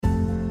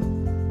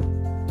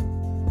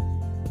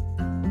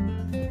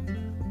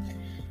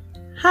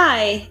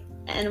Hi,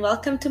 and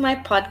welcome to my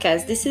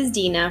podcast. This is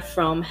Dina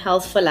from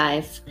Health for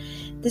Life.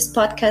 This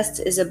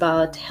podcast is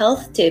about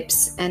health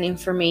tips and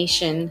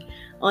information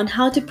on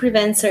how to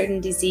prevent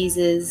certain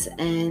diseases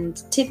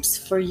and tips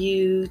for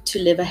you to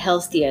live a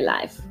healthier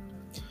life.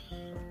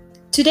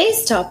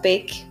 Today's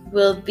topic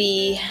will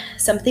be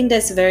something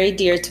that's very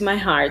dear to my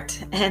heart,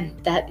 and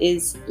that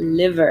is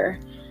liver.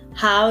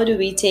 How do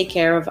we take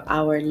care of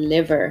our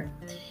liver?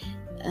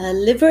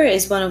 Liver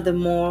is one of the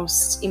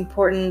most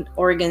important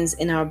organs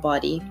in our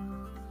body.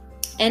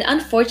 And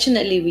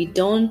unfortunately, we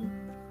don't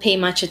pay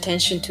much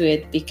attention to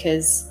it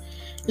because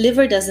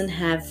liver doesn't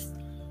have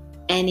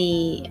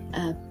any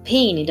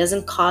pain. It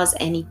doesn't cause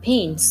any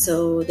pain.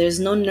 So there's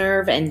no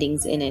nerve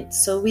endings in it.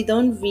 So we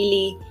don't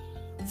really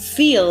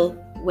feel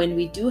when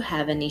we do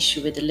have an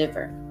issue with the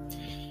liver.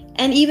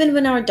 And even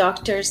when our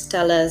doctors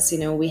tell us,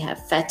 we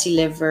have fatty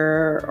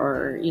liver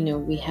or,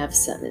 we have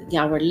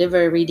our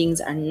liver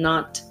readings are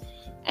not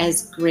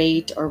as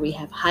great or we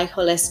have high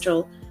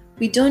cholesterol,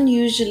 we don't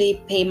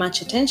usually pay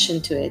much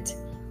attention to it.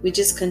 We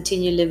just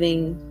continue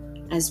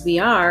living as we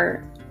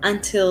are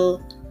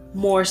until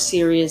more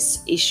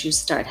serious issues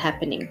start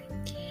happening.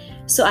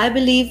 So I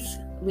believe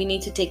we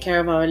need to take care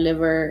of our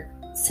liver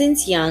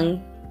since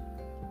young,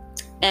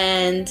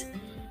 and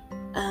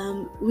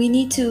we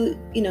need to,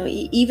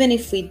 even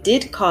if we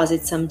did cause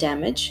it some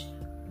damage,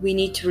 we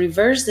need to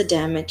reverse the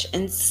damage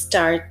and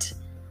start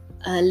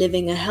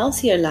living a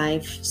healthier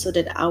life so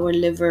that our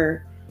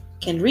liver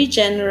can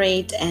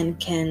regenerate and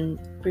can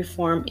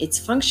perform its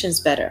functions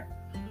better.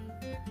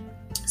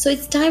 So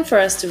it's time for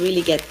us to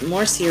really get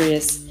more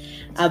serious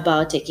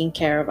about taking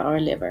care of our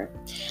liver.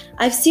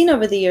 I've seen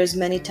over the years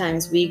many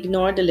times we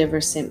ignore the liver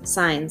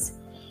signs.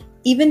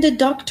 Even the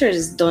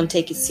doctors don't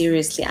take it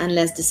seriously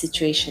unless the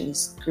situation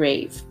is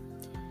grave.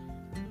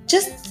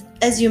 Just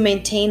as you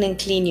maintain and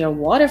clean your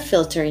water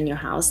filter in your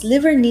house,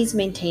 liver needs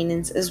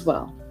maintenance as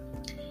well.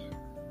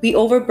 We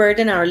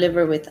overburden our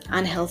liver with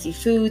unhealthy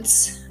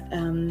foods,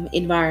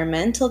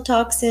 environmental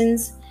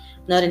toxins,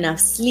 not enough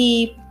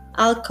sleep,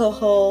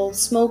 alcohol,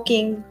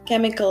 smoking,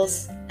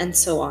 chemicals, and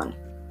so on.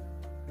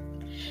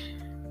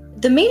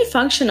 The main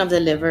function of the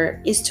liver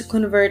is to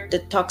convert the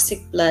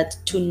toxic blood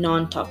to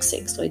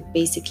non-toxic, so it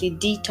basically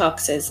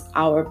detoxes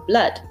our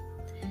blood.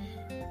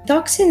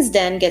 Toxins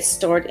then get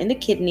stored in the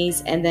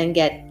kidneys and then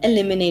get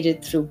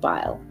eliminated through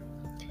bile.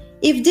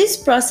 If this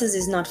process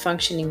is not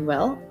functioning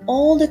well,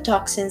 all the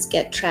toxins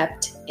get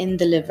trapped in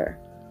the liver.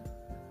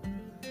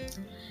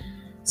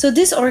 So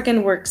this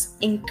organ works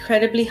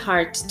incredibly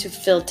hard to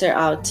filter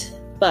out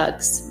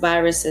bugs,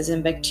 viruses,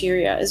 and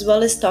bacteria, as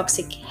well as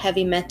toxic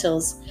heavy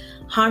metals,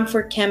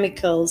 harmful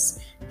chemicals,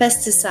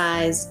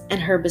 pesticides,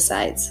 and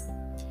herbicides.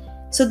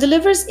 So the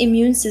liver's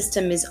immune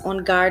system is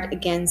on guard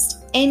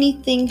against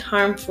anything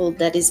harmful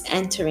that is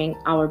entering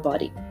our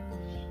body.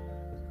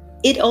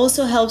 It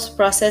also helps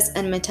process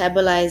and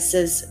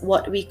metabolizes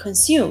what we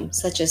consume,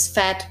 such as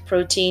fat,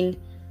 protein,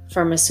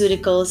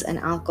 pharmaceuticals, and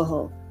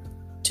alcohol.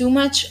 Too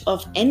much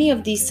of any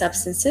of these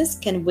substances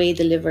can weigh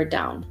the liver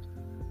down.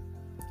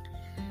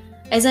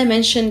 As I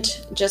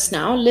mentioned just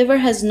now, liver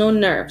has no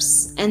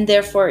nerves, and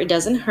therefore it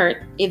doesn't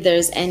hurt if there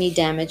is any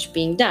damage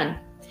being done.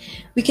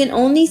 We can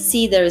only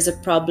see there is a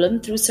problem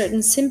through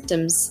certain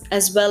symptoms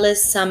as well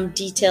as some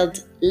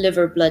detailed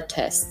liver blood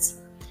tests.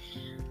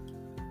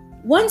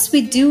 Once we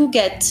do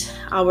get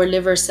our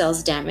liver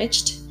cells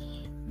damaged,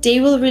 they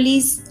will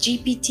release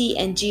GPT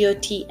and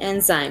GOT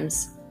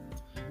enzymes.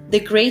 The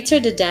greater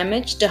the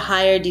damage, the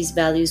higher these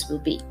values will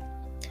be.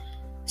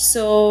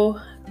 So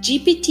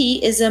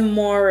GPT is a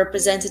more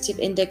representative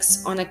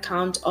index on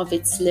account of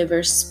its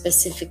liver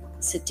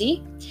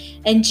specificity,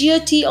 and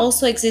GOT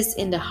also exists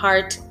in the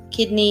heart,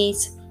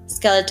 kidneys,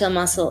 skeletal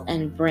muscle,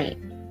 and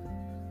brain.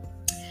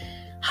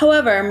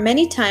 However,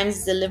 many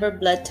times the liver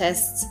blood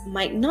tests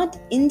might not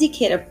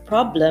indicate a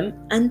problem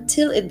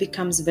until it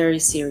becomes very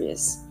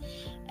serious.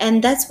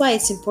 And that's why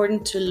it's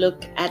important to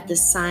look at the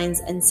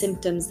signs and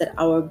symptoms that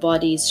our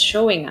body is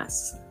showing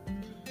us.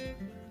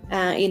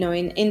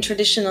 In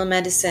traditional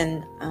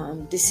medicine,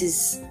 this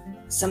is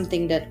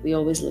something that we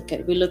always look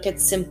at. We look at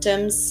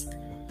symptoms,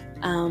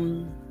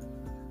 and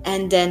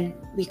then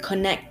we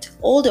connect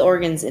all the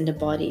organs in the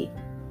body.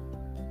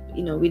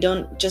 We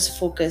don't just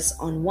focus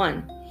on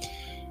one.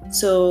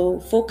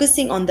 So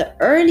focusing on the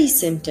early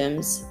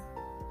symptoms,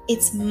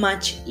 it's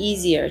much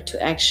easier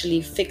to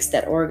actually fix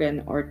that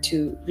organ or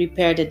to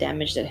repair the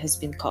damage that has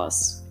been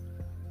caused.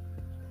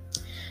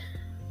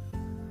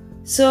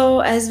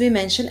 So as we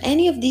mentioned,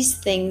 any of these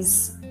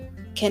things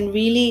can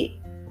really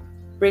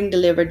bring the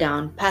liver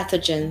down.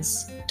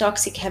 Pathogens,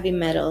 toxic heavy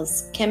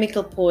metals,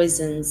 chemical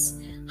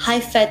poisons,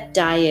 high-fat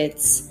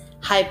diets,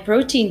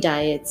 high-protein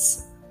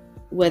diets,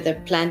 whether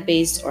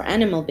plant-based or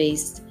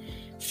animal-based,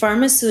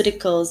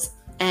 pharmaceuticals,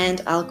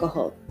 and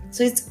alcohol.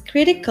 So it's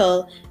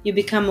critical you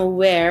become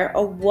aware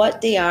of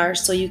what they are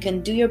so you can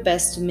do your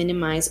best to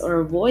minimize or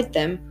avoid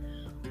them,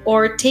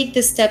 or take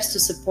the steps to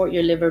support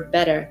your liver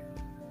better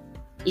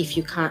if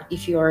you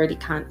already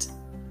can't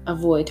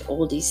avoid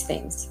all these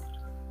things.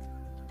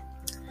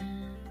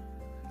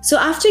 So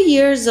after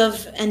years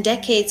and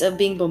decades of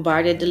being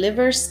bombarded, the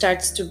liver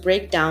starts to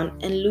break down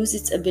and lose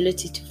its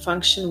ability to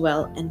function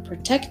well and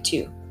protect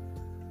you.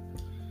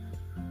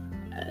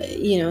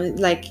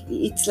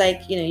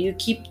 You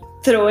keep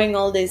throwing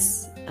all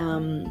this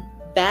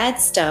bad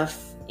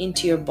stuff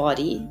into your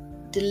body.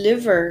 The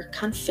liver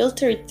can't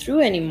filter it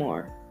through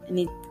anymore, and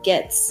it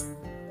gets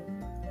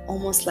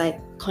almost like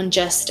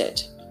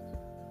congested.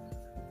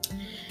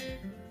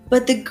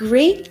 But the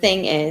great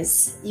thing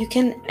is you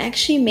can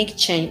actually make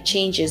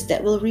changes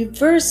that will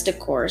reverse the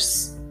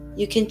course.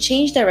 You can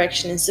change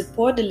direction and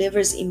support the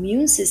liver's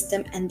immune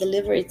system and the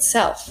liver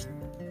itself.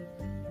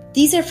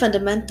 These are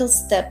fundamental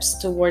steps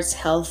towards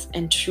health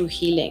and true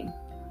healing.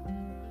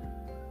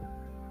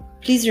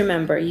 Please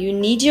remember, you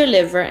need your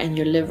liver and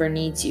your liver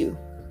needs you.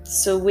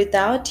 So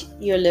without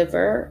your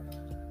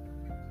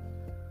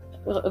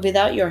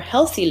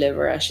healthy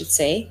liver, I should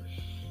say,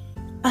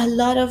 a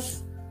lot of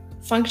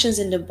functions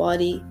in the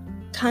body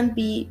can't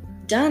be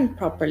done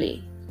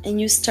properly,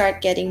 and you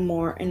start getting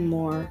more and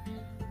more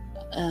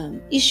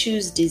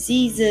issues,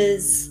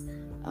 diseases,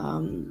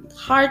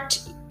 heart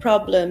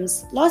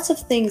problems. Lots of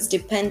things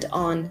depend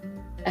on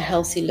a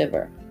healthy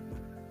liver.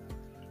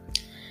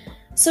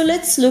 So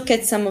let's look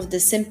at some of the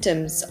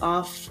symptoms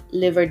of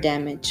liver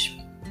damage.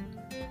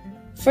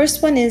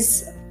 First one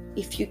is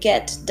if you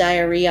get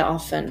diarrhea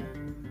often.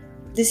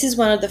 This is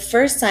one of the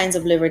first signs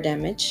of liver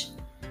damage,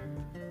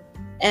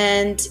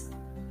 and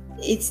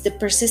it's the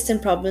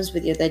persistent problems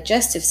with your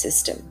digestive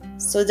system.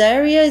 So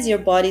diarrhea is your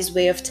body's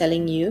way of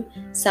telling you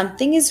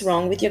something is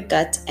wrong with your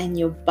gut and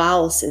your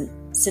bowel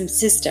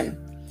system.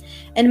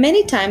 And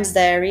many times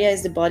diarrhea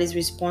is the body's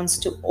response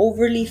to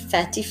overly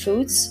fatty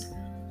foods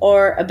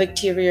or a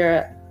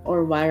bacteria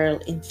or viral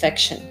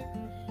infection.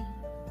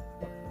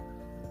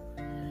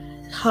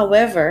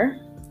 However,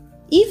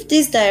 if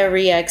this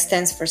diarrhea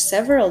extends for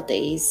several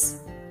days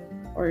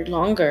or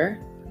longer,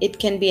 it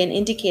can be an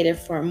indicator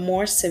for a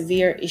more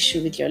severe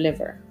issue with your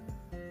liver.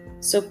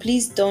 So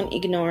please don't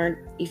ignore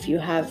if you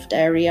have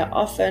diarrhea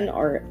often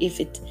or if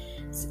it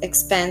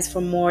expands for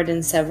more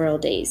than several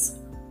days.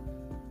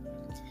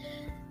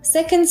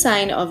 Second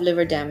sign of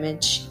liver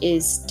damage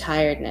is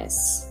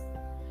tiredness.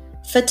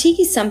 Fatigue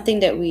is something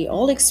that we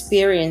all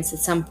experience at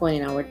some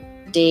point in our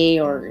day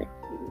or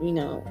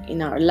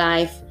in our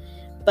life,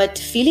 but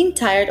feeling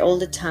tired all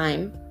the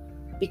time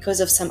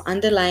because of some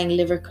underlying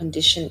liver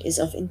condition is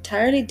of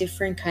entirely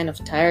different kind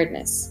of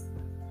tiredness.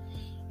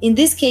 In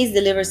this case,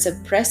 the liver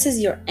suppresses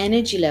your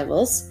energy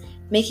levels,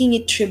 making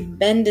it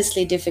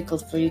tremendously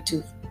difficult for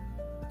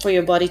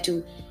your body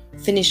to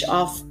finish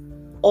off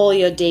all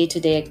your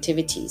day-to-day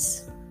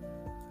activities.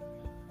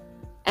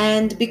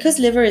 And because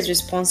liver is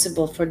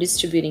responsible for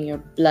distributing your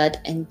blood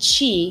and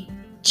qi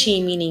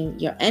meaning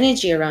your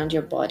energy around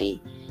your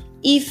body,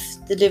 if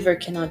the liver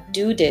cannot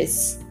do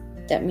this,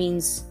 that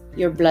means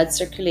your blood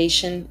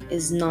circulation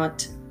is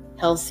not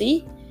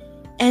healthy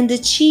and the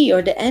qi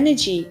or the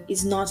energy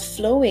is not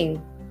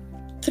flowing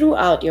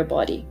throughout your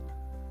body.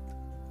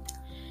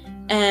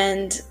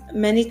 And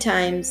many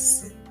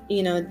times,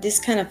 this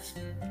kind of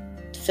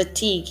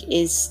fatigue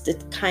is the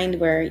kind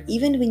where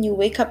even when you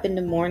wake up in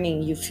the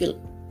morning, you feel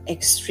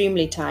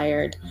extremely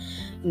tired.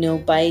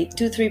 By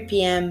 2-3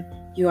 p.m.,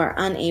 you are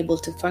unable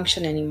to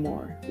function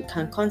anymore. You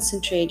can't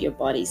concentrate, your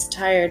body is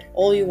tired,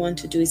 all you want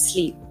to do is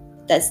sleep.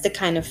 That's the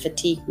kind of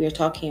fatigue we are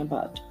talking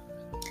about.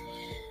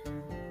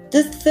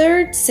 The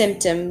third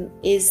symptom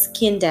is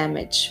skin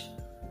damage.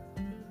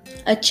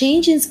 A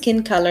change in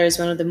skin color is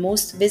one of the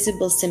most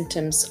visible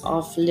symptoms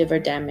of liver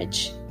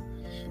damage.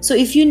 So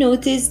if you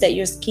notice that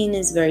your skin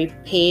is very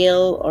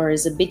pale or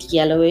is a bit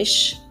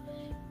yellowish,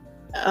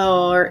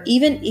 or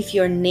even if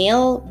your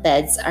nail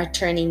beds are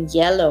turning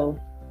yellow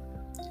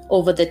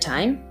over the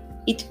time,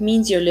 it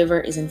means your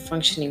liver isn't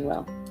functioning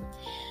well.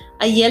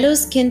 A yellow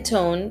skin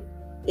tone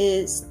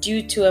is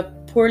due to a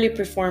poorly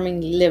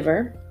performing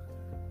liver,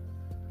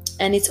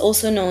 and it's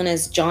also known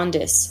as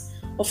jaundice.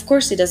 Of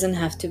course, it doesn't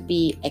have to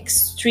be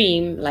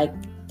extreme like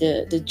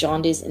the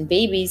jaundice in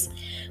babies,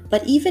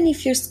 but even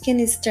if your skin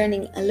is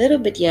turning a little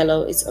bit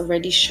yellow, it's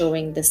already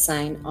showing the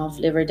sign of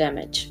liver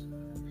damage.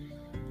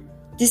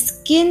 The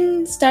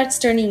skin starts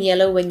turning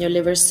yellow when your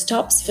liver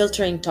stops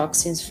filtering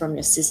toxins from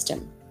your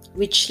system,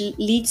 which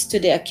leads to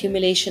the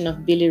accumulation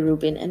of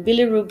bilirubin, and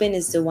bilirubin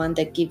is the one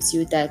that gives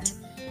you that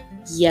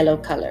yellow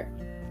color.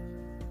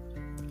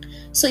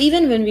 So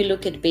even when we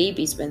look at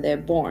babies when they're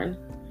born,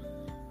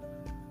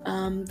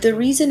 the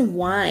reason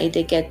why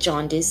they get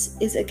jaundice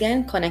is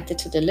again connected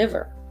to the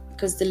liver,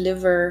 because the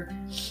liver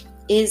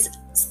is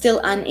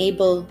still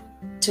unable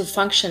to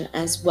function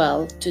as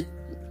well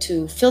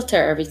to filter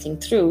everything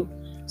through,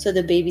 so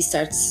the baby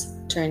starts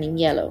turning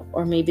yellow,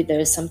 or maybe there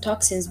is some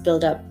toxins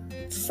built up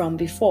from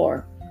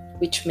before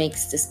which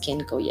makes the skin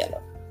go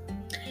yellow.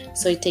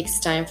 So it takes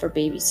time for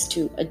babies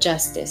to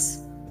adjust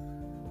this.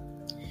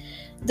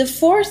 The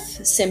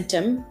fourth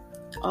symptom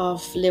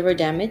of liver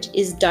damage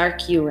is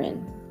dark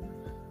urine.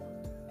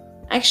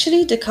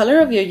 Actually, the color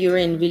of your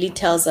urine really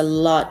tells a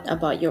lot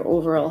about your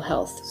overall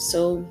health,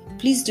 so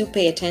please do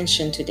pay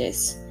attention to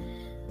this.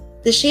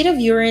 The shade of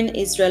urine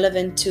is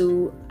relevant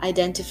to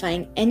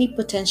identifying any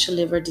potential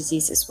liver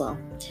disease as well.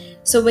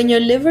 So when your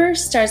liver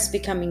starts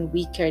becoming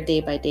weaker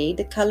day by day,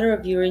 the color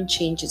of urine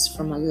changes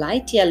from a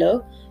light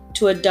yellow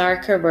to a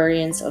darker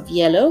variant of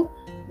yellow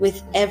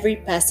with every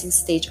passing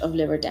stage of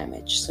liver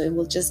damage. So it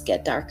will just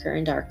get darker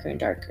and darker and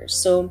darker.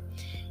 So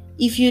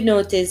if you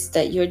notice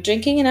that you're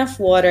drinking enough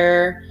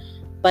water,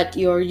 but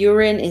your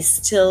urine is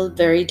still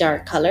very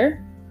dark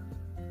color,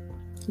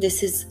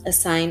 this is a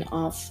sign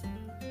of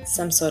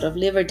some sort of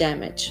liver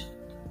damage.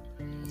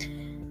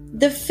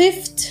 The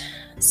fifth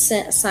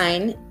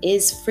sign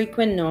is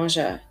frequent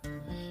nausea.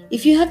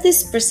 If you have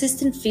this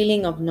persistent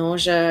feeling of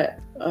nausea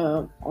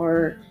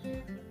or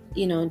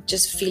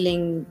just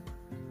feeling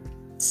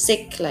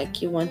sick,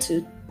 like you want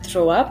to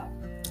throw up,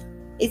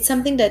 it's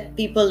something that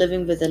people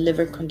living with a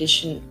liver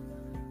condition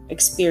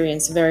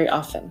experience very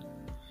often.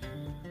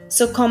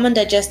 So common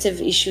digestive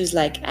issues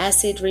like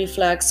acid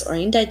reflux or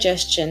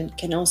indigestion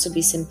can also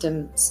be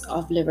symptoms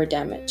of liver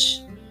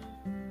damage.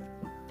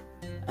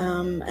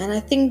 And I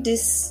think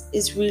this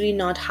is really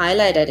not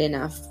highlighted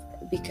enough,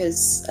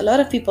 because a lot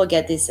of people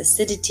get this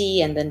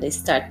acidity and then they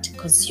start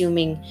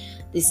consuming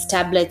these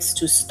tablets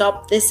to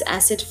stop this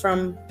acid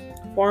from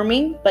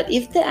forming. But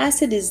if the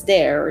acid is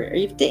there, or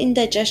if the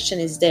indigestion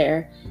is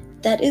there,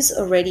 that is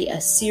already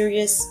a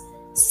serious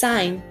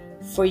sign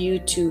for you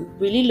to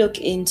really look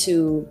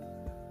into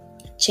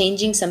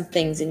changing some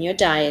things in your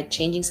diet,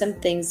 changing some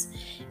things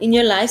in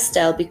your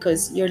lifestyle,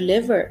 because your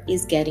liver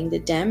is getting the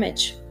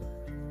damage.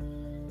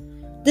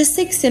 The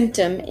sixth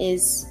symptom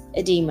is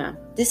edema.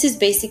 This is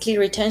basically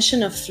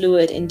retention of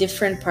fluid in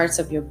different parts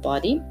of your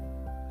body,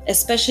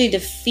 especially the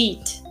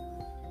feet.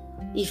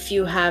 If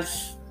you have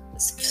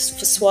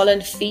swollen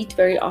feet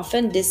very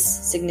often, this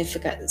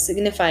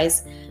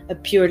signifies a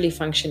purely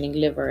functioning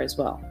liver as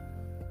well.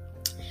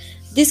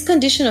 This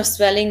condition of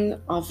swelling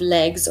of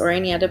legs or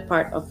any other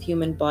part of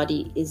human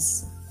body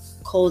is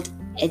called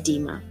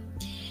edema.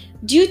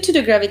 Due to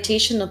the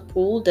gravitational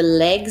pull, the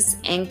legs,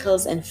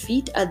 ankles, and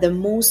feet are the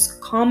most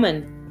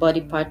common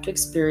body part to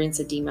experience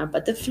edema,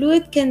 but the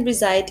fluid can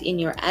reside in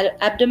your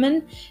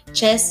abdomen,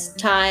 chest,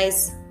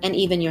 thighs, and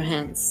even your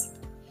hands.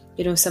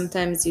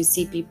 Sometimes you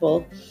see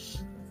people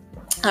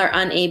are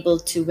unable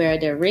to wear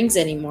their rings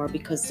anymore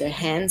because their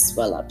hands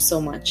swell up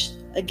so much.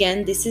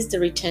 Again, this is the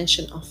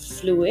retention of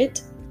fluid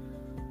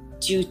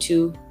due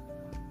to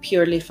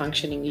purely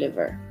functioning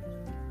liver.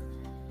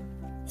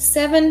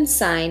 Seventh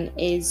sign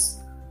is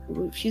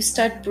if you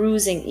start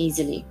bruising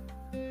easily.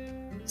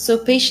 So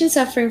patients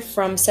suffering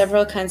from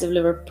several kinds of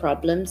liver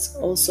problems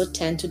also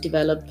tend to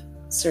develop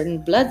certain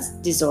blood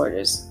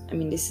disorders.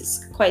 This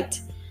is quite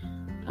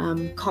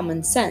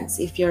common sense.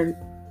 If your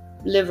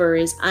liver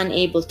is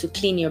unable to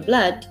clean your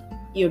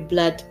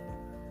blood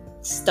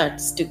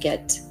starts to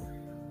get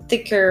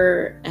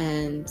thicker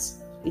and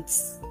it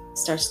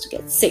starts to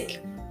get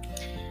sick.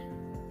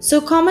 So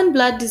common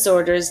blood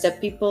disorders that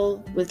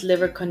people with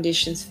liver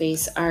conditions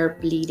face are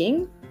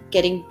bleeding,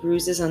 getting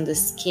bruises on the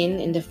skin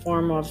in the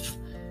form of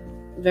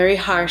very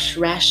harsh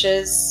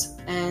rashes,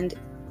 and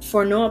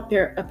for no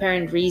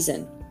apparent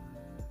reason.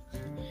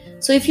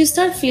 So if you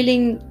start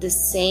feeling the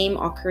same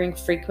occurring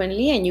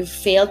frequently and you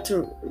fail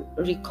to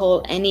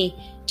recall any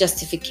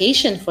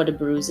justification for the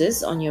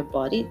bruises on your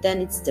body,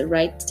 then it's the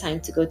right time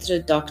to go to the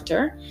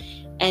doctor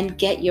and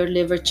get your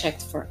liver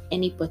checked for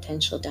any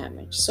potential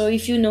damage. So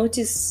if you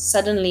notice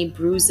suddenly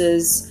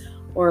bruises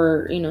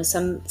or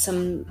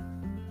some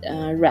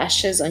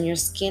rashes on your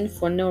skin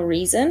for no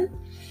reason,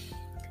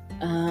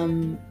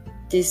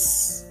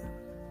 this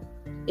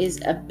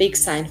is a big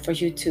sign for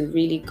you to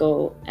really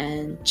go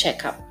and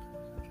check up.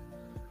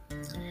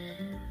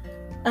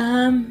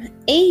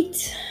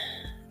 Eighth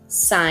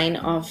sign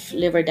of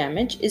liver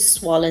damage is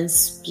swollen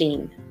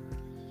spleen.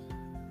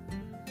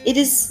 It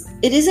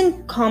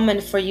isn't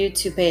common for you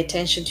to pay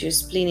attention to your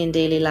spleen in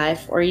daily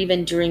life or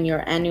even during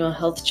your annual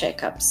health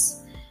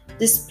checkups.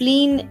 The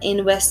spleen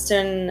in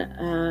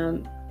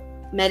Western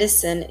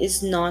medicine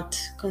is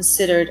not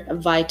considered a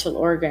vital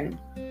organ,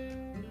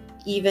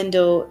 even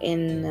though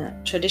in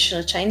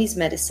traditional Chinese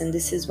medicine,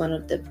 this is one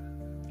of the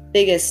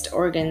biggest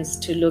organs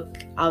to look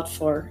out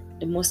for,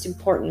 the most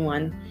important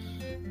one,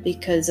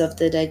 because of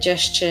the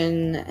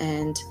digestion,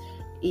 and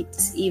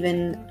it's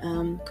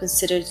even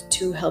considered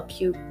to help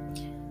you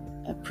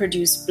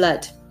produce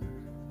blood.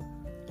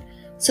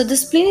 So the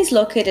spleen is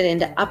located in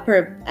the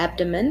upper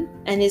abdomen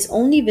and is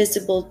only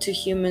visible to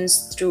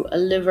humans through a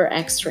liver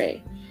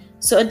X-ray.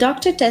 So a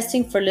doctor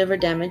testing for liver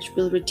damage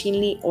will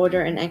routinely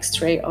order an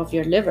X-ray of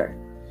your liver.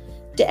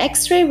 The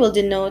X-ray will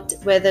denote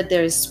whether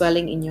there is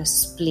swelling in your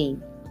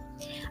spleen.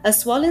 A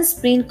swollen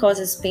spleen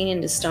causes pain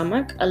in the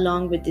stomach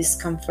along with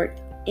discomfort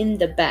in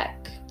the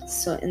back.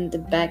 So in the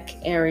back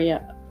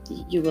area,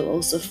 you will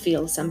also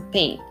feel some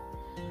pain.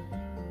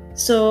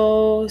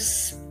 So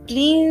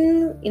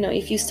spleen,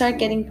 if you start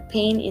getting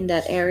pain in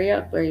that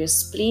area where your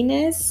spleen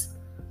is,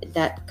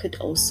 that could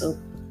also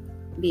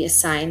be a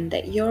sign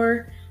that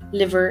your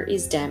liver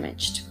is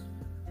damaged.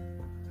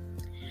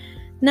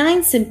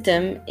 Ninth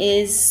symptom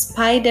is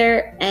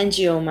spider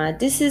angioma.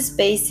 This is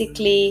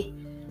basically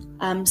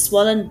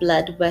swollen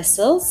blood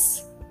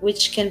vessels,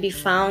 which can be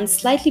found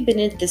slightly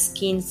beneath the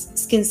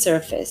skin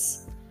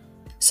surface.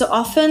 So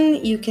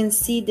often you can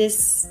see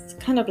this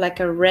kind of like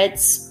a red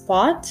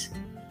spot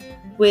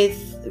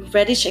with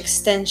reddish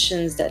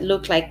extensions that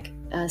look like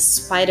a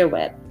spider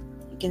web.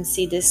 You can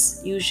see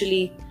this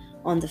usually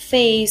on the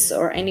face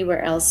or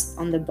anywhere else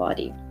on the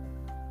body.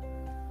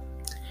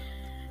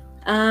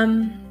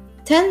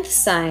 10th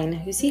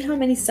sign, you see how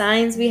many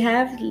signs we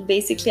have?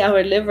 Basically,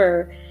 our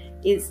liver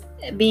is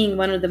being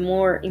one of the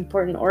more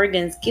important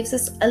organs, gives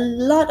us a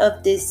lot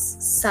of these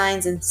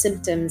signs and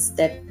symptoms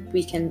that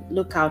we can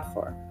look out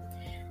for.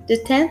 The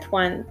 10th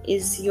one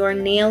is your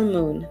nail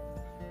moon.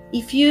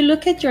 If you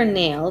look at your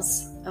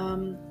nails,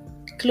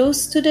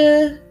 close to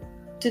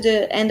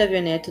the end of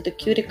your nail, to the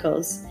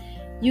cuticles,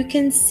 you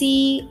can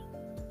see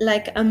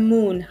like a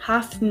moon,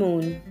 half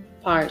moon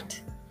part.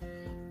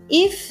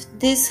 If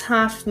this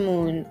half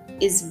moon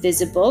is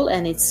visible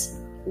and it's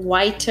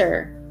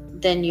whiter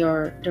than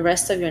the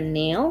rest of your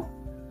nail,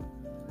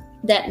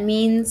 that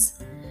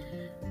means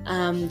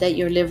that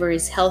your liver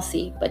is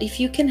healthy. But if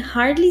you can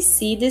hardly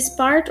see this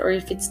part, or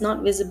if it's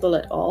not visible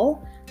at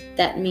all,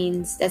 that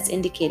means that's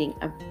indicating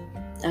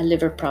a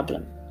liver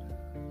problem.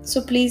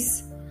 So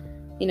please,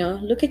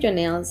 look at your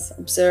nails,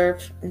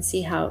 observe, and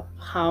see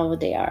how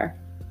they are.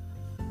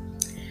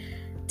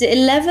 The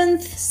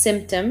 11th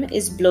symptom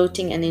is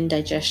bloating and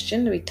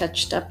indigestion. We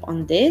touched up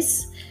on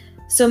this.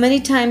 So many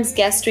times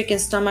gastric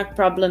and stomach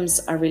problems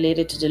are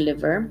related to the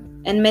liver,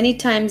 and many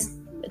times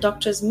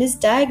doctors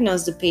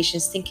misdiagnose the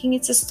patients thinking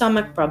it's a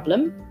stomach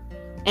problem,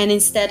 and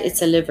instead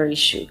it's a liver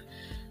issue.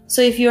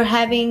 So if you're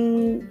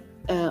having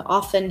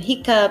often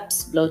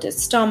hiccups, bloated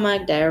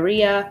stomach,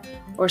 diarrhea,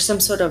 or some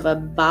sort of a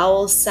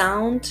bowel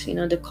sound,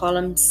 the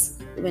columns,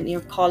 when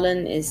your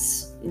colon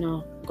is,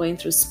 going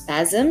through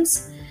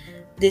spasms,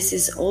 this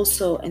is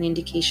also an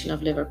indication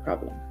of liver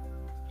problem.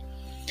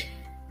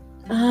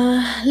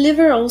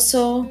 Liver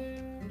also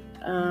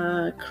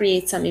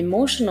creates some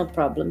emotional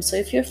problems. So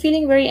if you're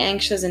feeling very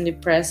anxious and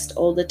depressed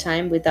all the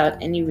time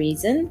without any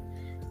reason,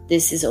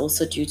 this is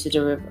also due to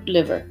the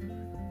liver.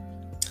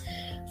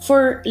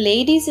 For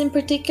ladies in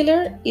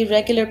particular,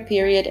 irregular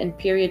period and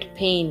period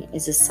pain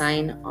is a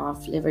sign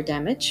of liver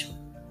damage.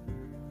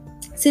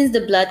 Since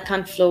the blood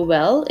can't flow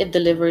well if the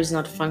liver is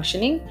not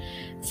functioning,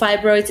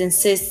 fibroids and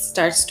cysts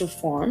starts to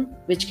form,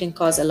 which can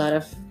cause a lot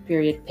of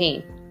period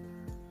pain.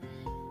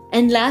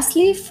 And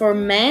lastly, for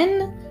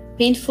men,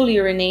 painful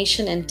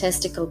urination and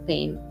testicle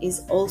pain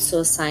is also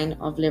a sign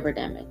of liver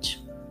damage.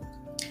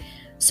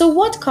 So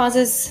what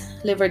causes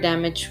liver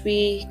damage?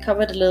 We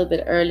covered a little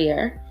bit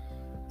earlier.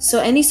 So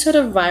any sort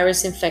of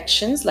virus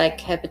infections like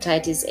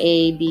hepatitis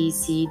A, B,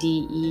 C,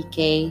 D, E,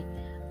 K,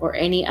 or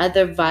any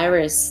other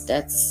virus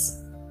that's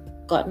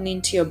gotten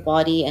into your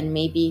body and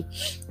maybe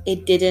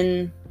it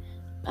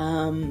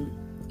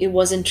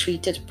wasn't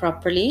treated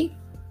properly,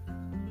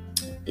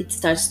 it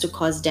starts to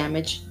cause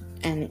damage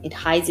and it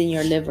hides in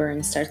your liver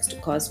and starts to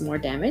cause more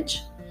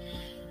damage.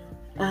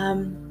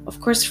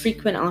 Of course,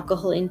 frequent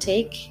alcohol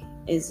intake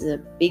is a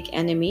big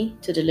enemy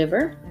to the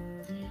liver.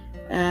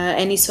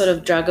 Any sort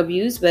of drug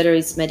abuse, whether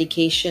it's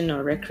medication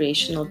or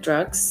recreational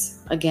drugs,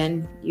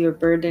 again, you're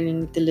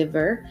burdening the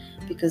liver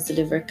because the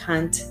liver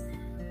can't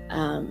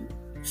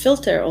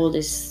filter all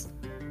this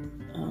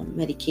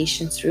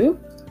medication through.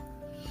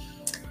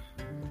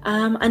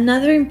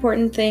 Another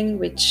important thing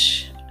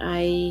which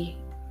I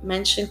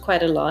mentioned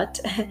quite a lot,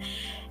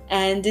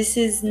 and this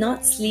is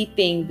not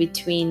sleeping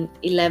between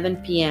 11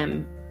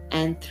 p.m.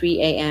 and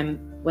 3 a.m.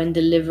 when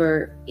the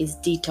liver is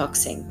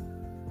detoxing.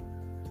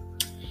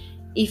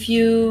 If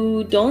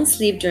you don't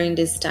sleep during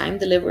this time,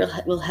 the liver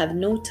will have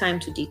no time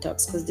to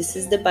detox, because this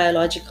is the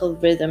biological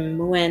rhythm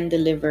when the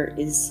liver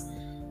is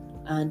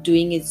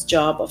doing its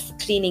job of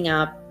cleaning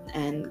up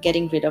and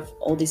getting rid of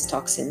all these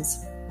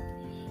toxins.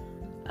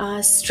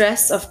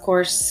 Stress, of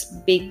course,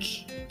 big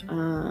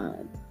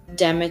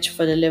damage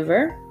for the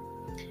liver,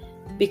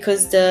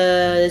 because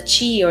the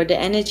chi or the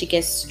energy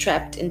gets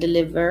trapped in the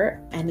liver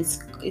and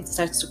it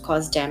starts to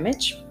cause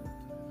damage.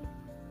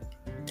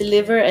 The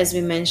liver, as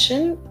we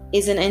mentioned,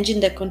 is an engine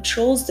that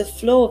controls the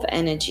flow of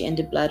energy and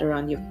the blood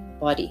around your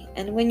body.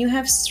 And when you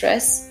have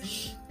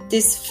stress,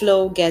 this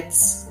flow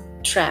gets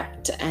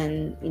trapped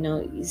and,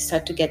 you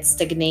start to get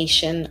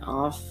stagnation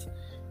of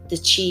the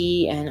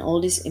chi, and all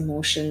these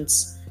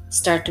emotions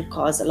start to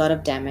cause a lot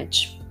of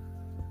damage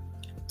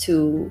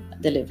to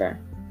the liver.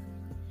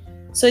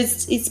 So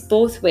it's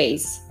both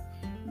ways.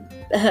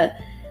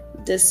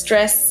 The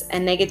stress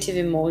and negative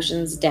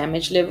emotions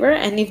damage liver,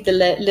 and if the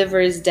liver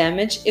is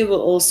damaged, it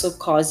will also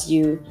cause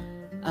you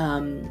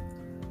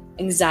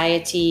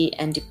anxiety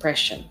and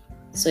depression.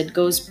 So it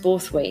goes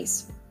both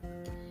ways.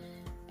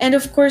 And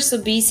of course,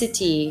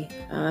 obesity,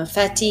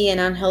 fatty and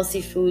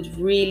unhealthy food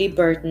really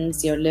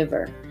burdens your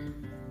liver.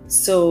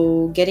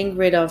 So getting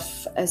rid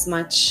of as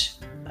much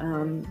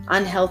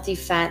unhealthy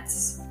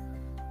fats,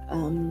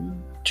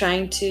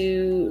 trying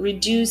to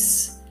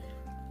reduce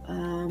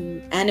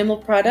animal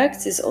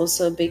products is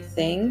also a big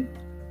thing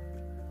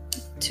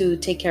to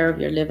take care of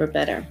your liver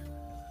better.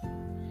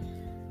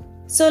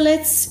 So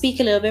let's speak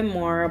a little bit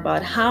more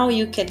about how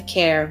you can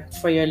care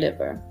for your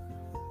liver.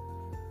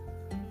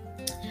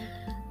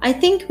 I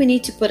think we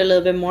need to put a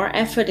little bit more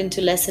effort into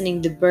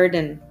lessening the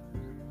burden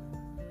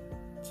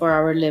for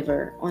our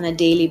liver on a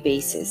daily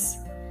basis.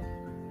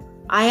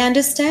 I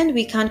understand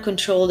we can't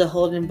control the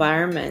whole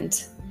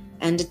environment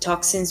and the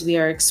toxins we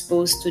are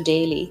exposed to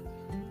daily,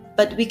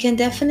 but we can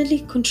definitely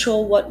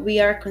control what we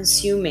are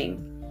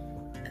consuming.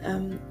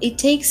 It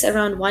takes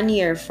around 1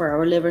 year for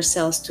our liver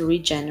cells to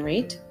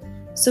regenerate,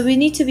 so we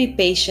need to be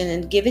patient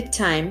and give it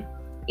time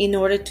in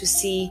order to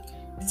see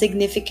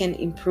significant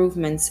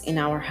improvements in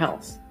our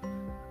health.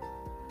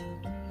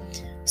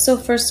 So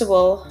first of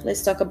all,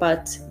 let's talk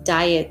about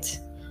diet.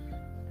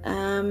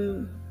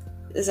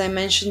 As I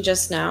mentioned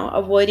just now,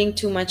 avoiding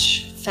too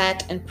much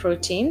fat and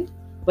protein,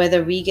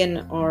 whether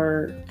vegan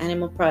or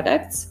animal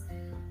products.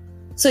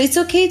 So it's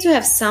okay to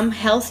have some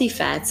healthy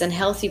fats and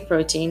healthy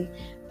protein,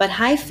 but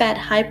high fat,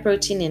 high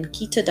protein and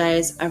keto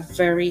diets are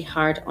very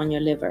hard on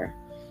your liver.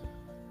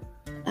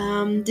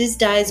 These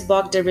diets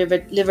bog the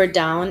liver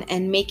down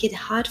and make it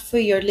hard for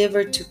your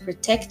liver to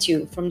protect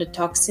you from the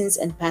toxins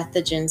and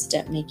pathogens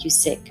that make you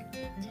sick.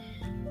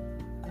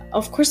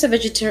 Of course, a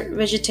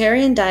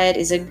vegetarian diet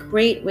is a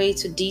great way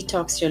to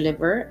detox your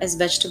liver, as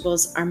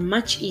vegetables are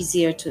much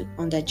easier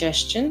on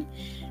digestion,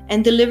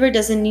 and the liver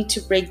doesn't need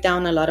to break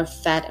down a lot of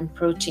fat and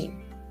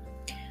protein.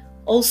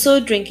 Also,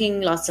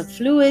 drinking lots of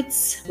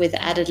fluids with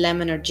added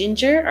lemon or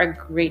ginger are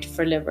great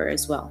for liver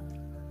as well.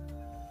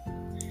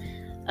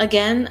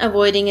 Again,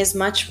 avoiding as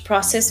much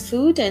processed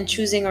food and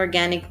choosing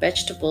organic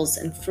vegetables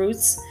and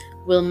fruits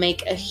will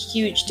make a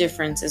huge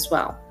difference as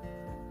well.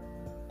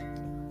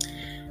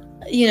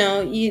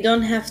 You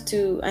don't have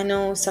to, I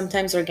know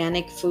sometimes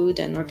organic food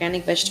and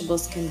organic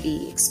vegetables can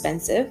be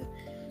expensive.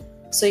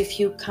 So if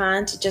you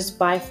can't, just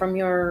buy from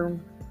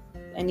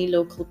any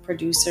local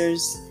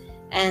producers,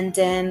 and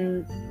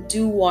then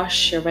do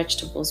wash your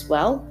vegetables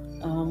well.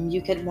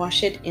 You can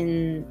wash it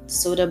in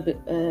soda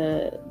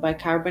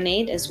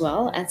bicarbonate as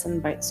well, add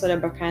some soda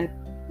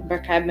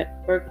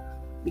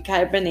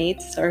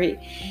bicarbonate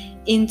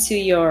into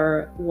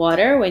your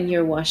water when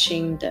you're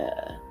washing the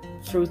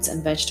fruits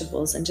and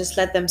vegetables, and just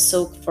let them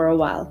soak for a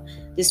while.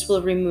 This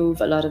will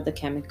remove a lot of the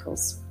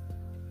chemicals.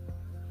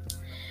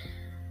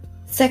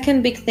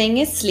 Second big thing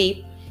is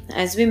sleep.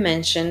 As we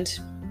mentioned,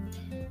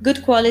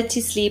 good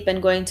quality sleep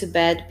and going to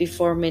bed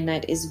before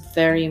midnight is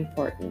very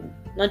important,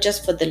 not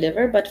just for the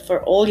liver, but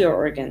for all your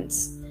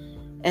organs,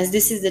 as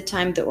this is the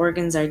time the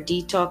organs are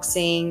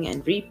detoxing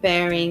and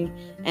repairing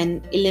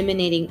and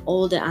eliminating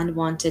all the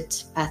unwanted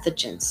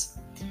pathogens.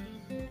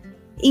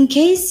 In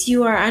case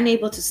you are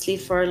unable to sleep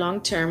for a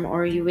long term,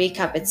 or you wake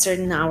up at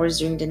certain hours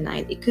during the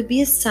night, it could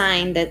be a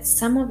sign that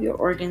some of your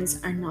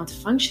organs are not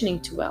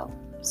functioning too well.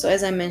 So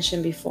as I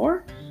mentioned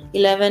before,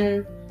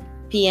 11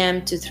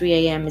 p.m. to 3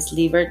 a.m. is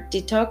liver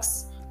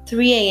detox,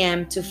 3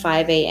 a.m. to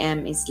 5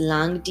 a.m. is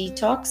lung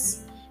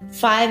detox,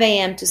 5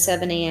 a.m. to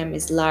 7 a.m.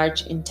 is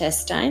large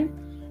intestine,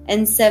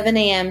 and 7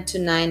 a.m. to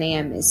 9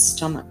 a.m. is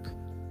stomach.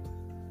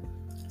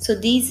 So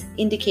these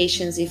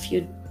indications, if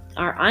you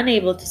are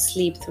unable to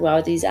sleep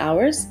throughout these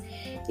hours,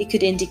 it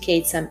could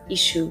indicate some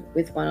issue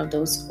with one of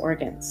those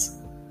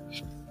organs.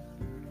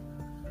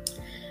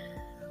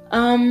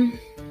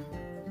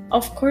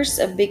 Of course,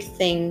 a big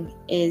thing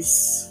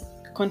is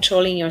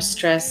controlling your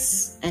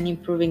stress and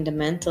improving the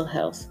mental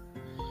health.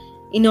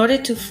 In order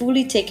to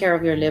fully take care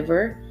of your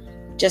liver,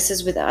 just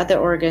as with other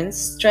organs,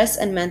 stress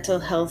and mental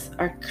health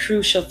are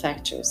crucial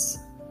factors.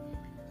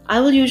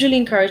 I will usually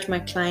encourage my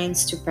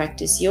clients to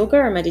practice yoga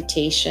or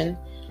meditation,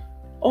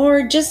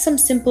 or just some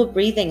simple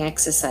breathing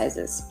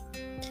exercises.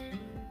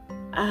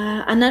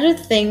 Another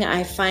thing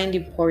I find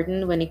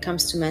important when it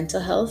comes to mental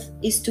health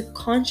is to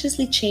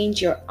consciously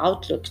change your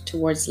outlook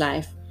towards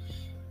life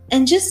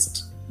and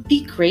just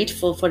be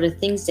grateful for the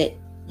things that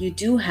you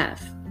do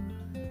have.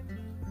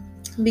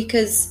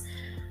 Because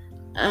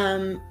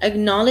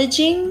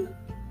acknowledging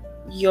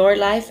your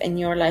life and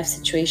your life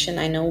situation,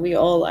 I know we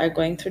all are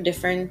going through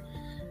different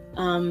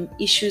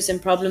issues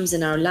and problems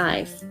in our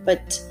life,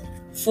 but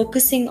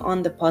focusing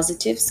on the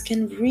positives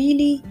can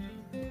really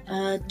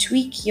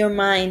tweak your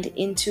mind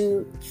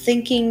into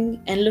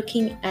thinking and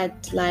looking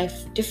at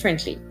life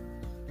differently.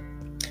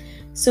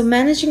 So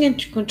managing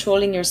and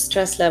controlling your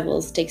stress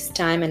levels takes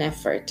time and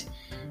effort,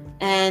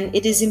 and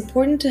it is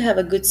important to have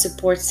a good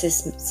support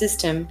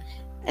system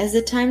as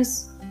at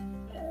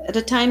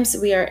the times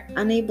we are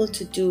unable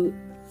to do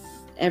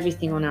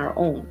everything on our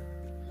own.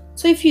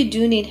 So if you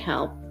do need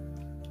help,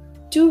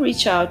 do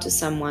reach out to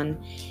someone.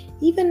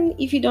 Even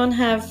if you don't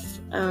have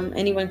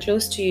anyone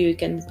close to you, you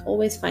can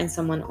always find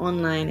someone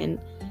online and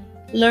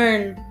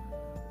learn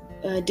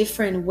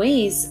different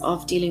ways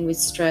of dealing with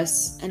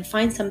stress and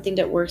find something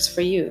that works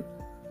for you.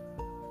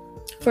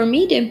 For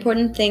me, the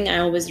important thing I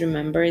always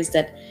remember is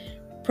that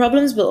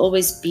problems will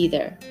always be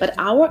there, but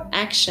our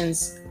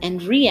actions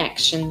and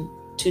reaction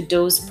to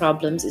those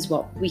problems is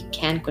what we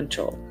can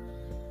control.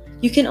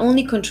 You can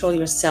only control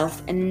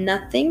yourself and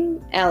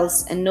nothing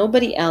else and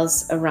nobody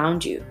else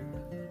around you.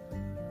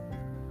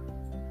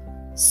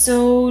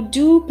 So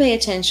do pay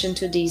attention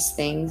to these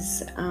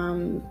things.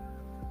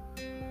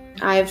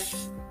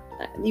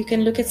 You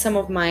can look at some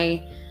of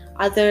my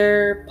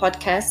other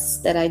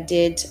podcasts that I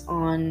did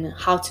on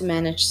how to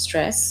manage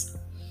stress,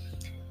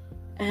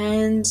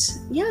 and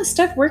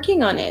start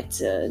working on it.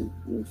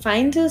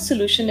 Find a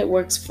solution that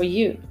works for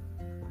you.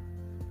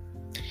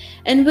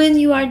 And when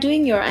you are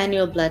doing your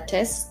annual blood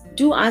test,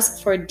 do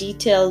ask for a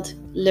detailed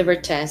liver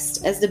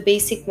test, as the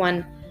basic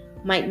one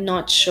might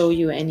not show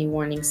you any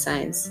warning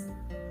signs.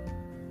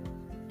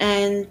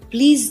 And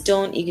please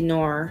don't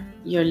ignore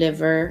your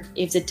liver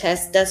if the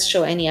test does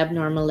show any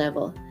abnormal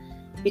level,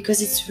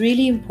 because it's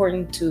really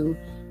important to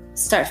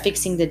start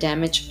fixing the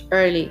damage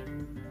early.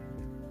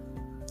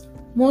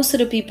 Most of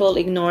the people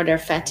ignore their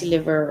fatty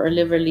liver or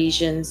liver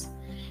lesions,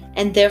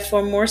 and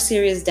therefore more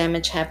serious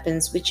damage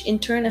happens, which in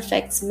turn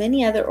affects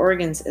many other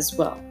organs as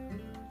well.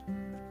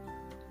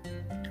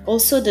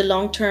 Also, the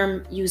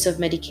long-term use of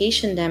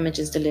medication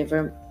damages the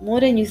liver more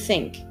than you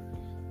think,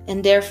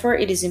 and therefore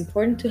it is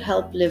important to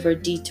help liver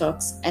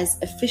detox as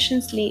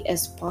efficiently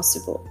as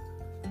possible.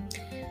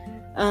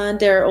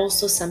 There are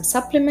also some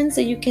supplements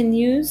that you can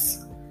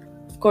use.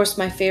 Of course,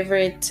 my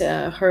favorite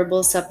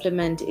herbal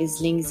supplement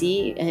is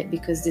Lingzi,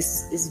 because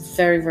this is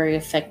very, very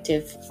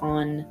effective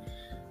on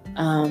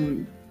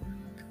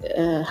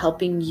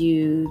helping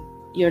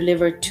your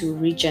liver to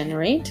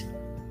regenerate.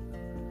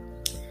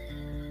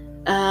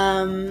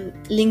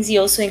 Lingzi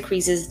also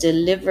increases the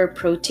liver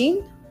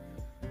protein,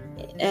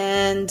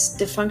 and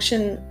the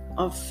function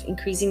of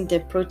increasing the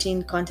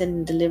protein content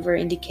in the liver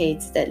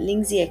indicates that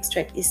Lingzi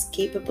extract is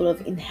capable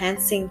of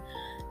enhancing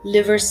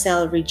liver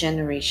cell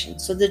regeneration.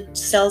 So the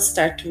cells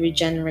start to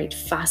regenerate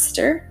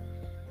faster,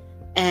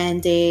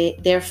 and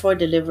therefore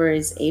the liver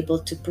is able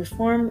to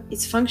perform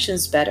its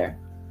functions better.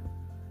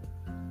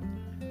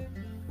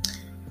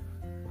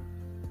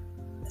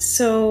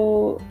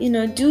 So,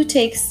 do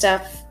take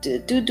stuff,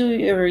 do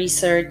your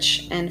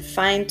research and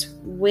find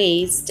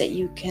ways that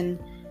you can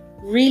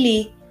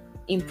really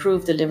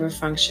improve the liver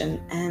function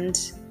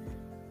and,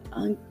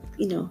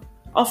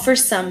 offer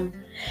some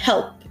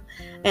help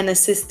and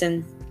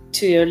assistance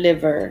to your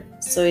liver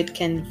so it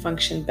can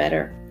function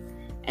better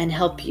and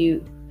help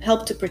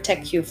to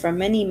protect you from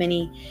many,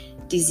 many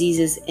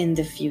diseases in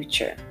the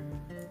future.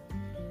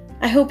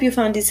 I hope you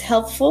found this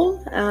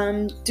helpful.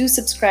 Do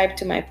subscribe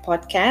to my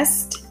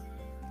podcast,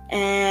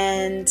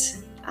 and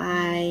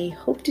I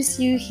hope to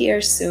see you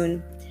here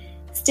soon.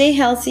 Stay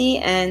healthy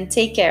and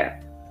take care.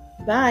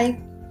 Bye.